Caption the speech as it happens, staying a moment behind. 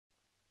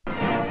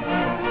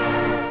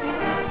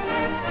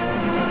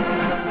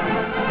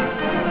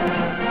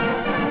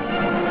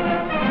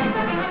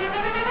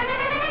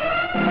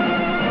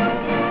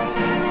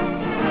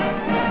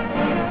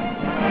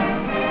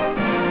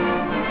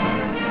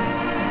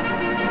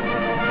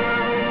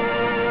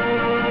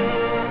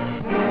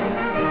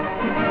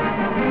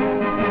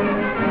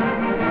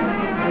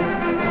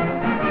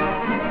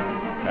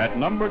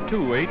number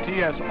 2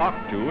 ATS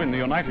OCTU in the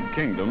United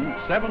Kingdom,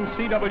 7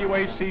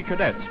 CWAC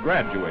cadets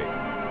graduate.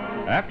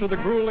 After the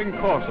grueling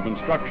course of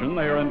instruction,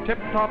 they are in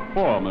tip-top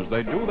form as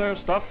they do their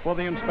stuff for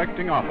the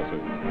inspecting officers.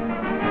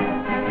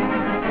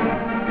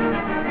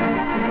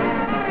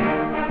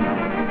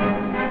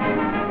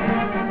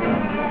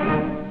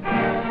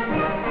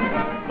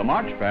 The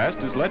march past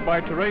is led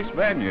by Therese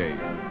Vanier,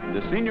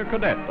 the senior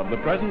cadet of the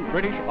present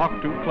British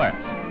OCTU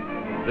class.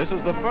 This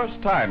is the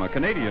first time a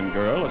Canadian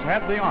girl has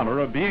had the honor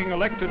of being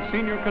elected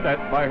senior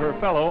cadet by her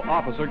fellow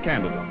officer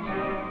candidates.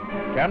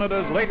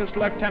 Canada's latest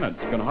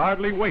lieutenants can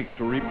hardly wait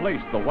to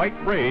replace the white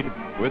braid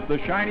with the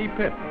shiny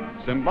pit,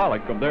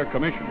 symbolic of their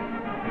commission.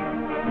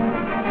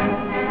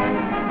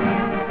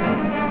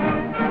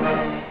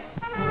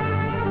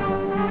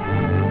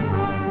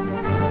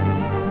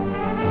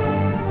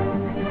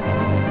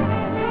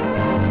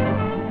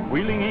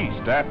 Wheeling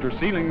east after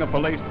sealing the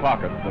Falaise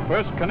pocket, the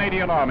 1st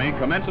Canadian Army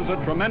commences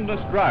a tremendous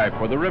drive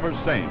for the River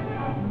Seine.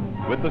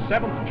 With the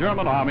 7th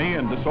German Army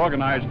in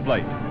disorganized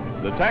flight,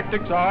 the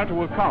tactics are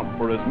to account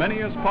for as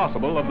many as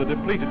possible of the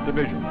depleted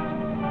divisions.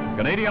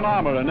 Canadian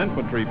armor and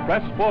infantry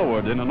press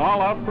forward in an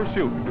all-out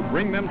pursuit to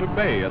bring them to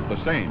bay at the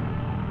Seine.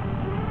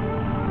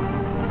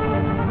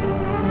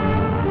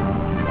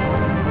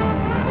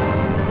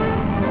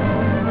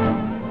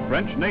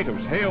 French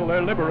natives hail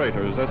their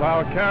liberators as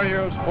our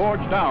carriers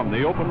forge down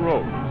the open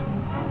roads.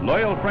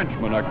 Loyal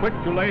Frenchmen are quick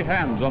to lay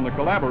hands on the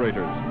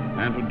collaborators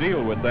and to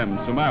deal with them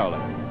summarily.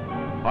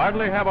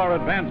 Hardly have our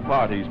advance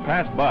parties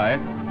passed by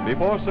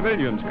before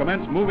civilians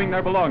commence moving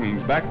their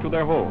belongings back to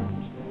their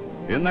homes.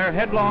 In their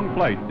headlong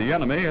flight, the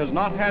enemy has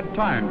not had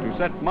time to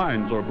set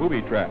mines or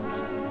booby traps.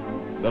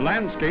 The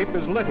landscape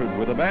is littered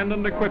with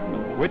abandoned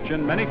equipment, which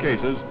in many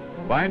cases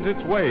finds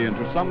its way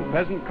into some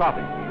peasant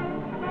cottage.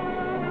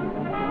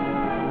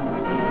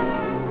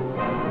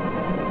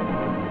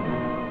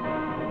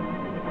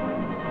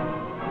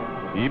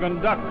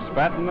 Even ducks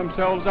fatten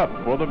themselves up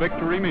for the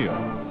victory meal.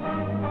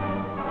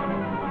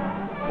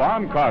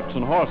 Farm carts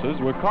and horses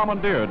were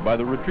commandeered by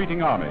the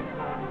retreating army.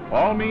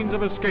 All means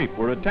of escape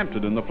were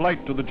attempted in the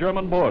flight to the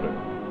German border.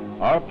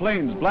 Our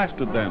planes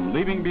blasted them,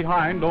 leaving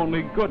behind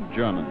only good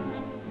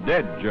Germans,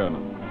 dead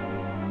Germans.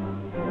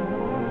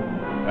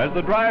 As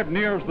the drive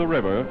nears the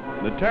river,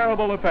 the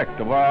terrible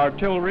effect of our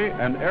artillery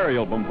and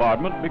aerial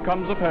bombardment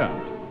becomes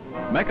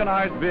apparent.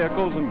 Mechanized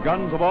vehicles and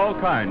guns of all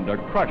kinds are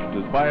crushed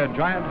as by a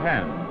giant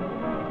hand.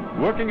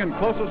 Working in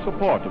closer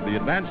support of the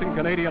advancing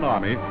Canadian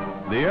Army,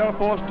 the Air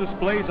Force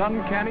displays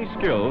uncanny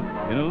skill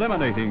in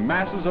eliminating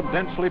masses of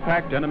densely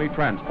packed enemy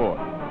transport.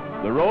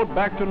 The road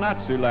back to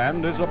Nazi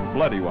land is a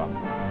bloody one.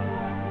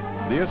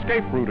 The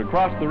escape route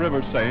across the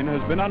River Seine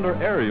has been under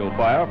aerial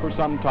fire for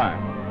some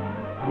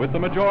time. With the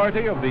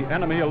majority of the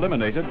enemy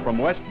eliminated from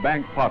West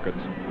Bank pockets,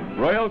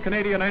 Royal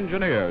Canadian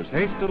Engineers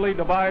hastily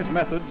devised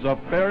methods of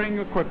ferrying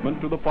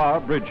equipment to the far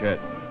bridgehead.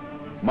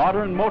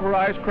 Modern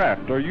motorized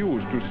craft are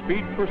used to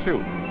speed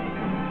pursuit.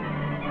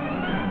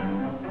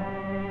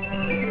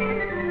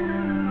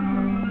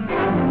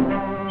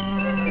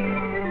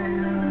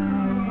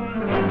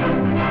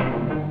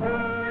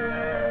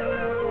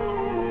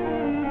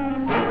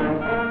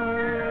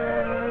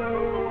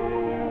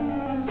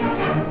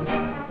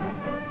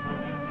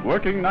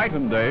 Working night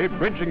and day,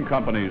 bridging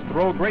companies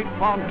throw great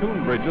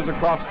pontoon bridges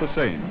across the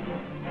Seine.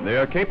 They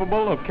are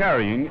capable of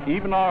carrying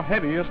even our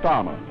heaviest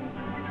armor.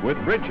 With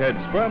bridgeheads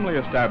firmly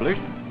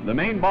established, the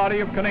main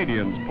body of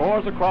Canadians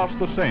pours across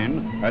the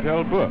Seine at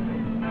Elbeuf.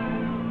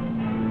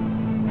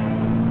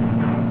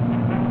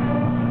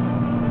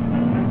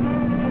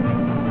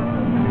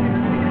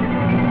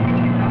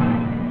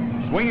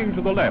 Swinging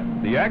to the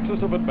left, the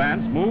axis of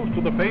advance moves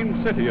to the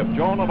famed city of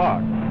Joan of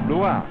Arc,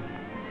 Rouen.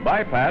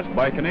 Bypassed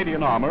by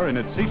Canadian armor in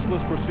its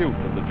ceaseless pursuit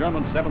of the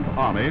German 7th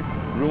Army,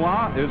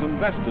 Rouen is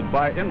invested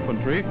by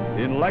infantry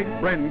in light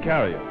Bren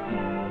carriers.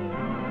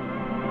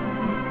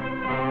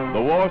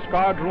 The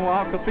war-scarred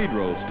Rouen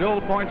Cathedral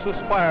still points a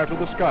spire to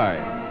the sky,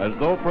 as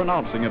though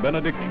pronouncing a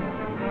benediction.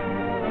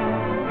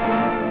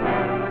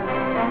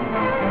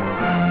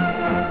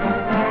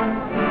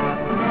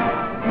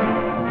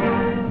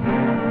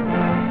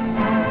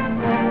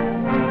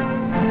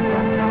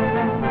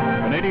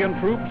 Canadian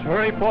troops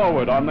hurry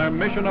forward on their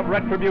mission of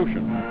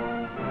retribution.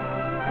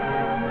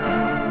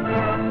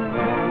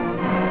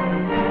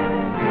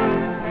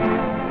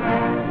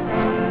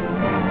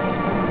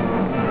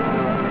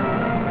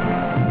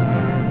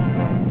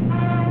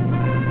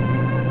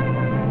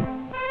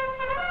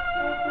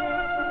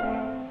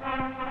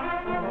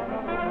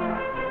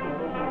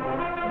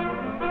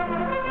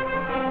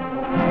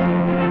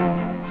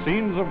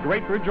 Scenes of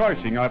great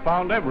rejoicing are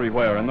found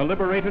everywhere in the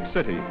liberated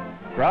city.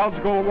 Crowds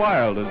go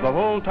wild as the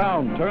whole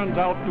town turns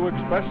out to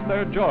express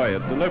their joy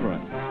at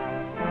deliverance.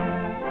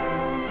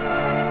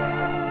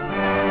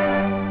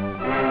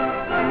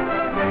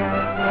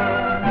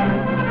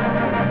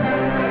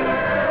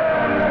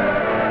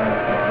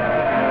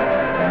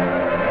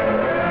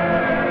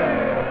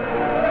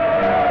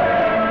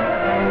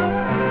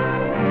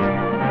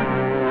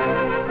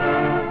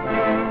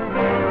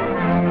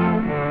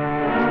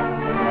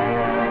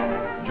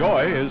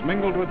 Joy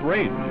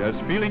rage as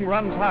feeling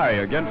runs high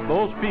against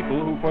those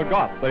people who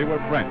forgot they were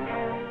French.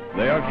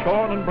 They are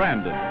shorn and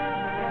branded.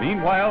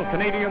 Meanwhile,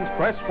 Canadians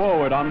press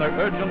forward on their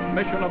urgent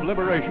mission of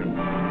liberation,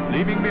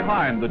 leaving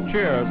behind the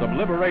cheers of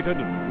liberated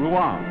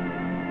Rouen.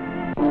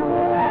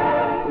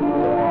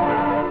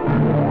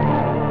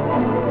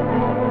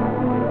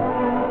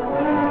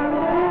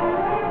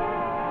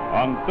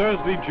 On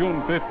Thursday,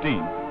 June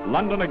 15th,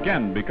 London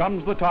again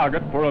becomes the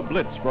target for a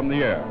blitz from the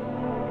air.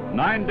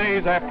 9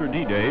 days after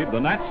D-Day, the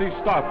Nazis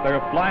start their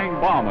flying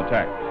bomb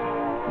attacks.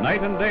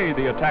 Night and day,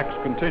 the attacks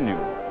continue.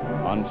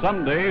 On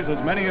some days,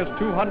 as many as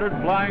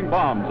 200 flying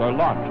bombs are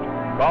launched,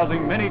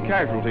 causing many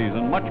casualties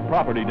and much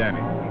property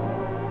damage.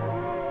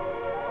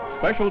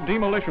 Special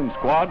demolition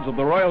squads of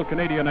the Royal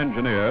Canadian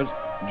Engineers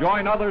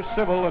join other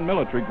civil and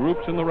military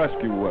groups in the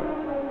rescue work.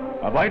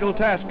 A vital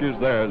task is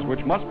theirs,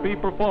 which must be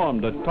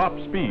performed at top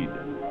speed.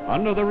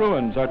 Under the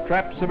ruins are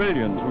trapped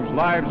civilians whose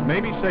lives may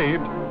be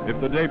saved if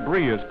the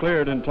debris is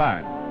cleared in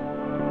time.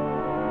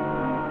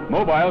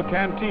 Mobile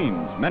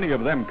canteens, many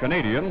of them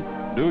Canadian,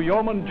 do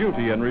yeoman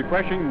duty in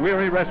refreshing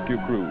weary rescue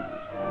crews.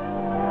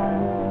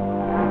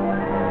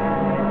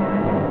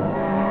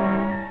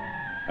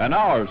 An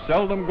hour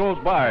seldom goes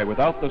by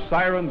without the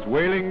sirens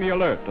wailing the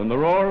alert and the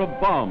roar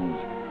of bombs,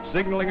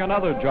 signaling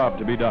another job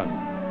to be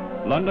done.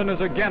 London is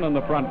again in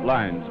the front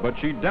lines, but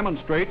she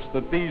demonstrates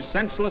that these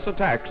senseless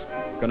attacks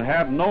can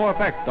have no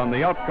effect on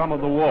the outcome of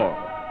the war.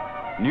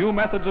 New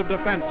methods of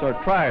defense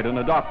are tried and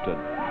adopted.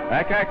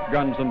 Ack-ack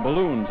guns and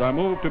balloons are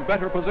moved to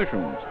better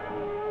positions.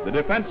 The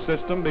defense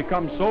system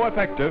becomes so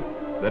effective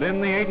that in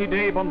the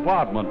 80-day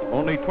bombardment,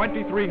 only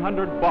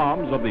 2,300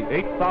 bombs of the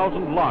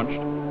 8,000 launched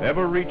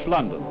ever reach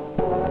London.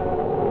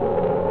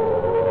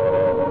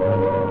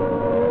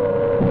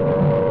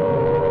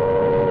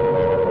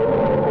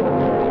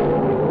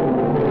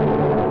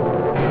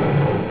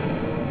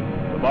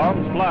 The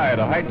bombs fly at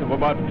a height of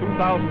about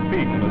 2,000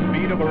 feet and a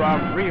speed of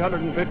around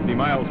 350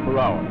 miles per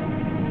hour.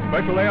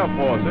 Special Air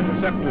Force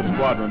interceptor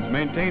squadrons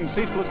maintain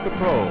ceaseless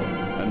patrol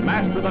and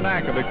master the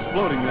knack of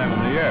exploding them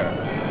in the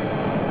air.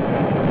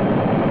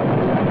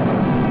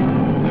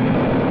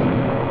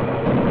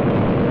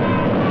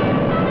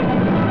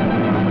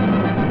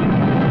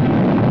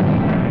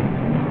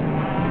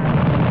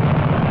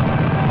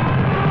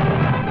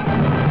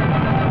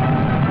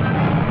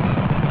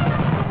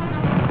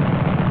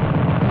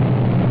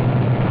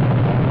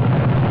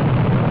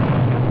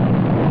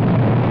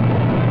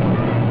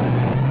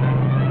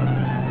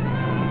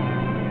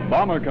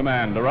 Bomber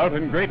Command are out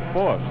in great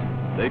force.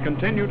 They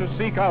continue to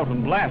seek out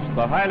and blast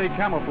the highly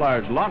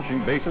camouflaged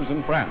launching bases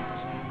in France.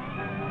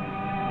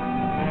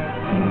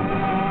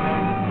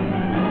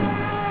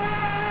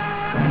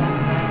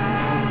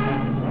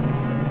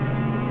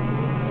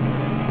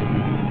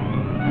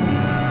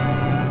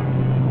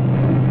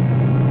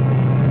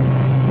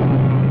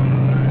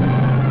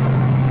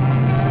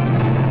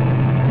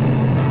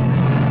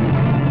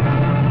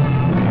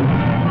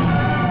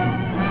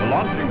 The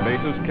launching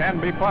bases can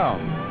be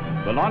found.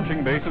 The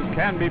launching bases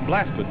can be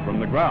blasted from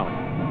the ground.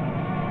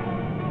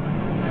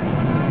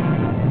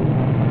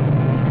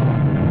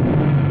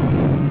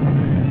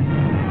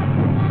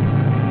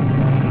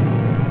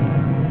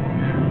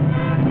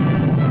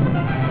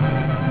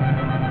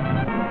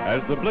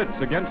 As the blitz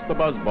against the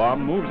buzz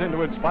bomb moves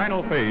into its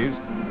final phase,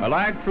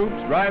 Allied troops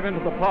drive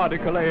into the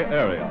Pas-de-Calais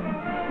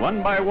area.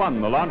 One by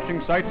one, the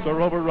launching sites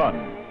are overrun.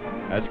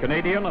 As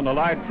Canadian and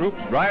Allied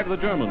troops drive the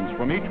Germans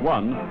from each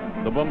one,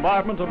 the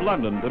bombardment of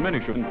London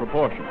diminishes in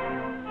proportion.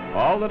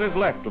 All that is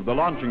left of the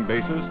launching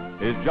bases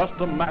is just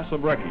a mass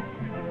of wreckage.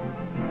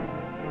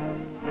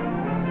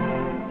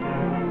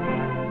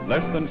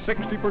 Less than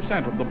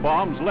 60% of the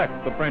bombs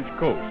left the French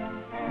coast.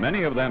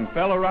 Many of them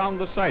fell around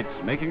the sites,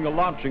 making the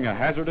launching a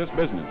hazardous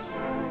business.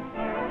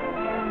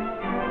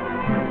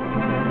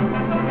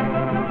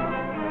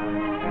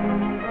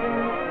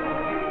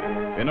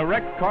 In a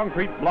wrecked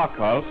concrete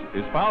blockhouse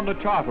is found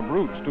a chart of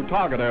routes to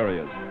target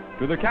areas,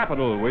 to the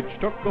capital which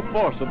took the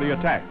force of the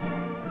attack.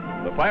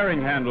 The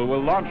firing handle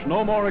will launch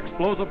no more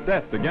explosive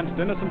death against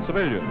innocent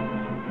civilians.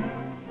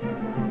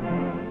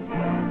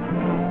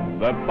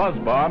 The buzz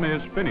bomb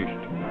is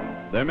finished.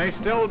 There may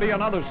still be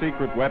another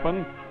secret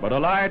weapon, but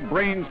Allied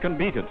brains can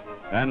beat it,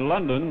 and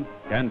London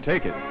can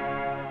take it.